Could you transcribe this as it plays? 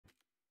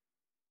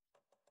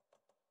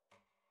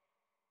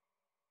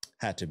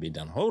had to be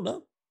done. Hold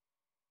up.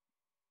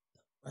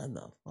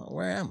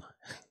 Where am I?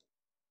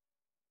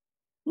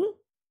 Woo.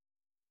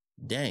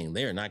 Dang,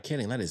 they are not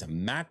kidding. That is a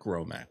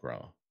macro.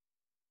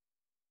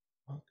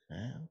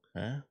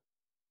 Okay.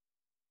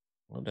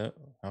 Hold up.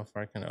 How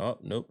far can I? Oh,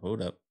 nope.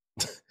 Hold up.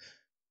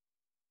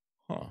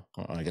 Huh.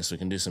 I guess we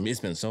can do some. It's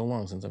been so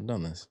long since I've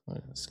done this.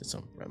 Let's get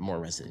some more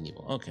Resident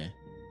Evil. Okay.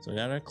 So we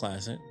got our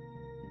classic.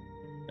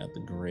 Got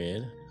the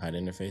grid, hide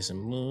interface, and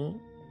move.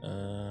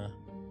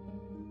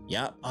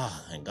 Yep.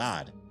 Oh, thank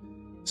God.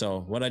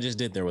 So what I just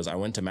did there was I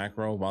went to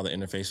macro while the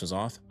interface was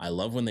off. I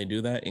love when they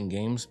do that in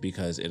games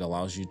because it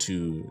allows you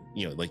to,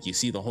 like you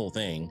see the whole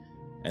thing,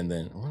 and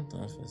then what the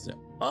F is it?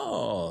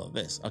 Oh,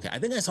 this. Okay, I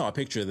think I saw a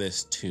picture of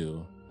this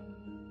too.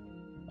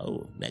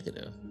 Oh,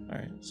 negative. All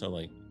right. So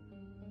like,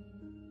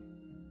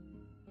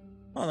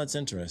 oh, that's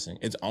interesting.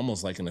 It's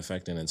almost like an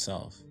effect in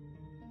itself.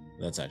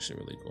 That's actually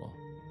really cool.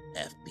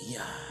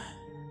 FBI.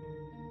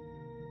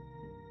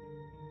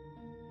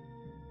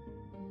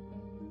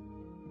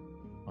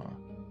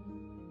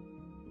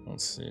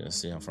 Let's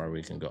see how far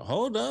we can go.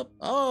 Hold up.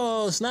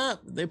 Oh,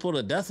 snap. They pulled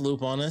a death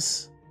loop on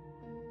us.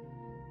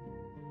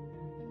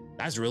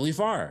 That's really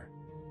far.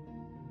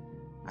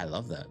 I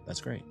love that. That's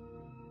great.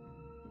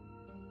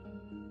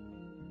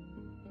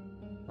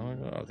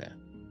 Okay.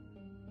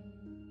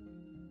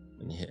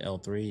 Then you hit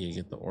L3, you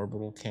get the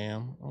orbital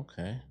cam.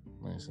 Okay.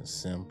 Nice and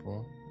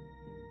simple.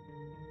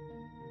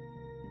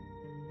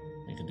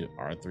 You can do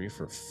R3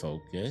 for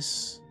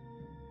focus.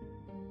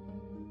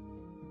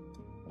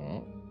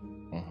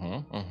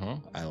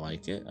 I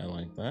like it. I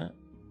like that.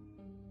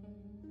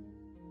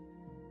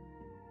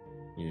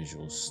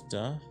 Usual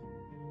stuff.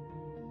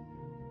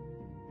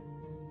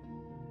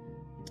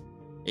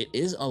 It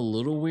is a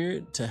little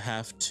weird to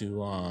have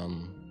to, I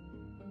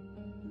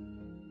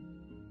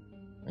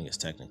guess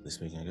technically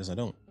speaking, I guess I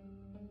don't.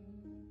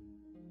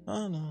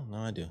 Oh, no,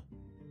 I do.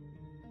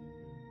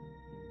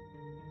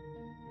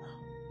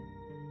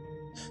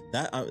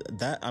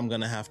 That I'm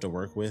gonna have to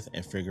work with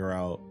and figure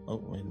out.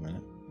 Oh, wait a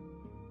minute.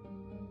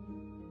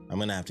 I'm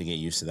gonna have to get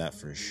used to that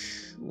for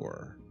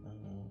sure.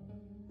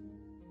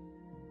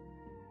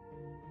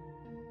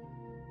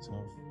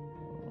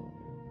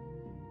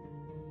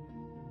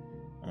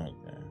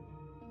 Okay.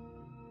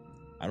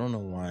 I don't know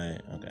why.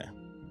 Okay.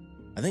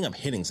 I think I'm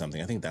hitting something.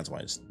 I think that's why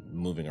it's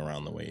moving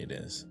around the way it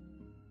is.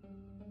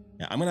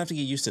 Yeah, I'm gonna have to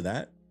get used to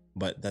that,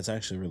 but that's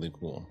actually really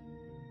cool.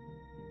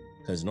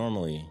 Because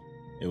normally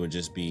it would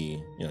just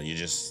be, you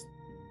just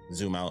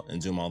zoom out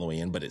and zoom all the way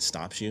in, but it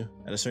stops you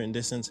at a certain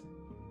distance.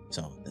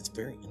 So that's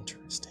very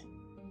interesting.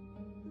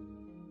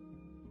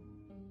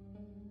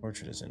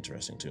 Portrait is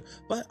interesting too.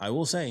 But I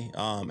will say,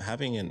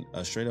 having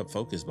a straight up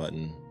focus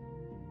button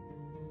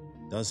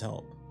does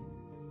help.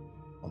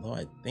 Although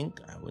I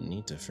think I would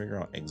need to figure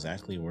out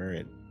exactly where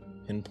it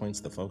pinpoints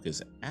the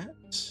focus at.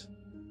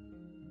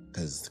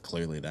 Because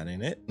clearly that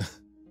ain't it.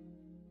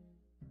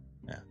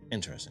 Yeah,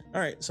 interesting. All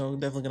right, so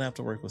definitely gonna have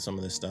to work with some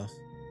of this stuff.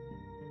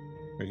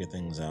 Figure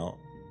things out.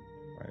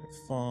 Right,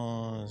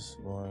 pause,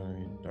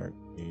 wide, dark,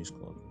 use,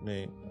 close,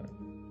 date.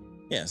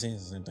 Yeah, see,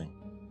 it's the same thing.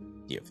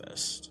 Gear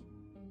fest.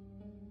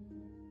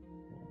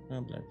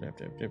 Oh,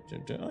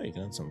 you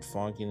can add some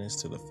fogginess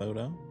to the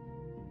photo.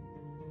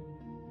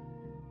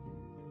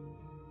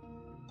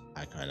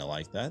 I kind of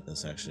like that.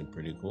 That's actually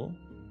pretty cool.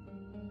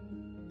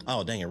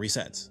 Oh, dang, it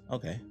resets.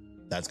 Okay,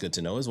 that's good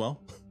to know as well.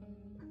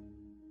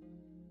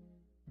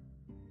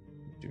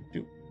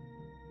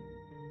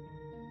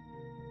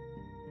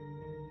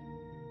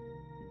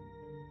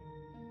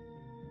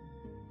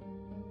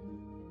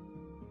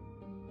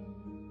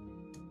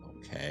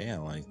 Okay, I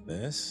like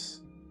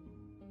this.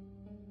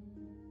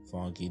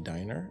 Foggy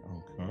diner.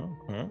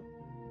 Okay.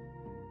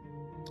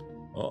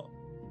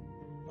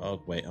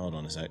 Oh, wait, hold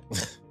on a sec.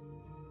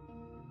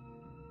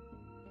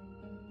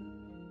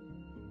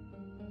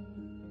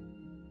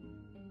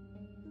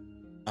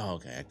 Oh,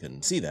 okay, I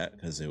couldn't see that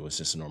because it was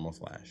just a normal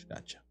flash.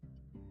 Gotcha.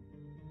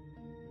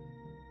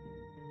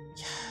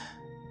 Yes.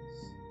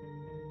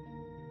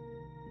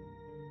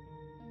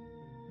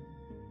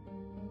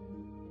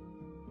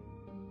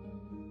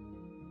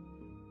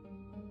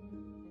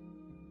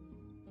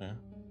 Yeah.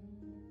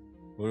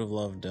 Would have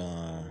loved,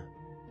 oh,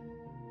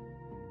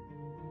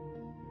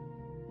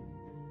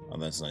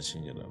 that's nice.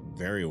 You can get a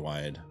very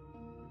wide.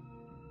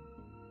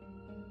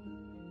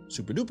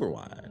 Super duper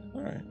wide.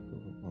 All right.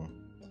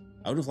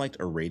 I would have liked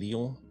a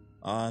radial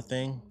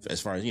thing as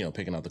far as,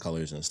 picking out the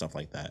colors and stuff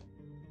like that.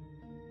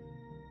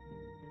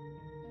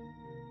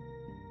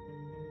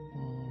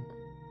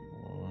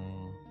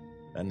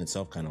 That in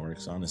itself kind of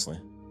works, honestly.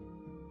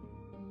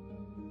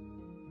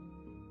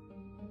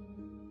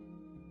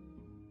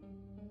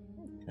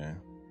 Okay.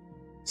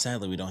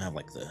 Sadly, we don't have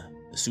like the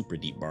super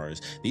deep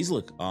bars. These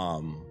look,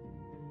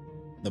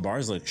 the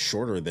bars look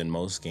shorter than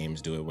most games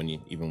do it when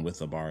you, even with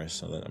the bars.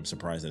 So that I'm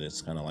surprised that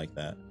it's kind of like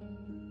that.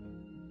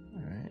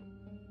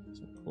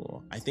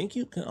 Cool. I think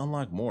you can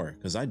unlock more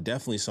because I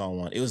definitely saw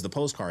one. It was the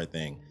postcard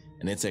thing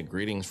and it said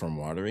greetings from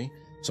Watery.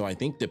 So I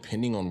think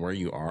depending on where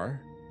you are,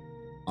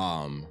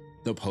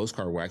 the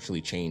postcard will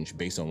actually change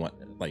based on what,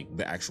 like,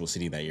 the actual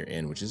city that you're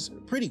in, which is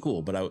pretty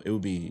cool. But it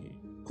would be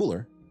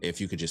cooler if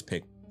you could just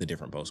pick the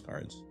different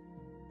postcards.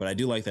 But I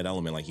do like that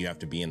element, like you have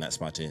to be in that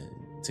spot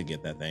to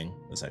get that thing.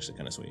 That's actually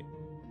kind of sweet.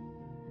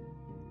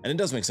 And it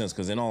does make sense,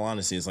 because in all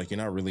honesty, it's like you're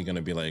not really going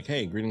to be like,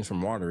 hey, greetings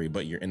from Watery,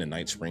 but you're in a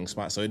night spring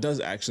spot. So it does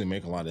actually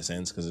make a lot of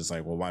sense, because it's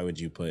like, well, why would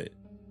you put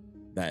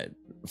that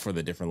for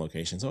the different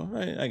locations? So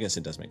I guess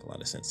it does make a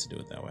lot of sense to do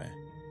it that way.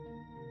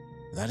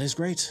 That is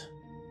great.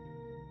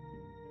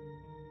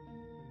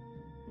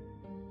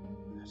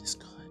 That is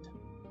good.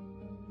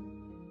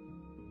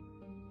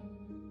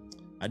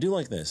 I do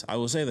like this. I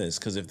will say this,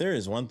 because if there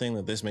is one thing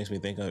that this makes me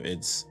think of,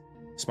 it's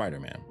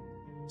Spider-Man.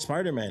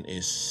 Spider-Man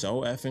is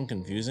so effing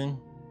confusing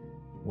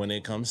when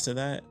it comes to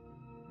that,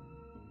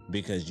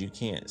 because you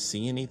can't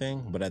see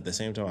anything, but at the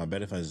same time, I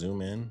bet if I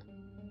zoom in,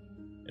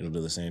 it'll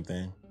do the same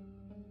thing.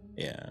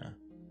 Yeah.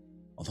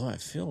 Although I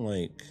feel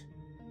like,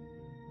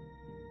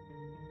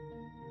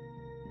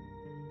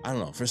 I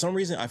don't know, for some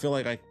reason, I feel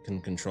like I can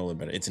control it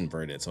better. It's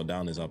inverted, so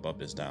down is up, up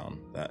is down.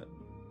 That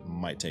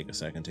might take a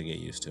second to get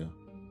used to.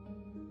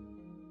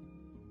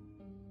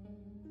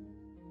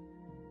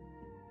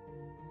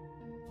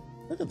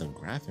 Look at the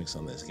graphics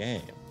on this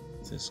game.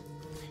 This is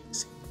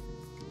crazy.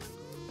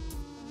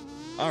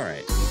 All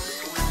right.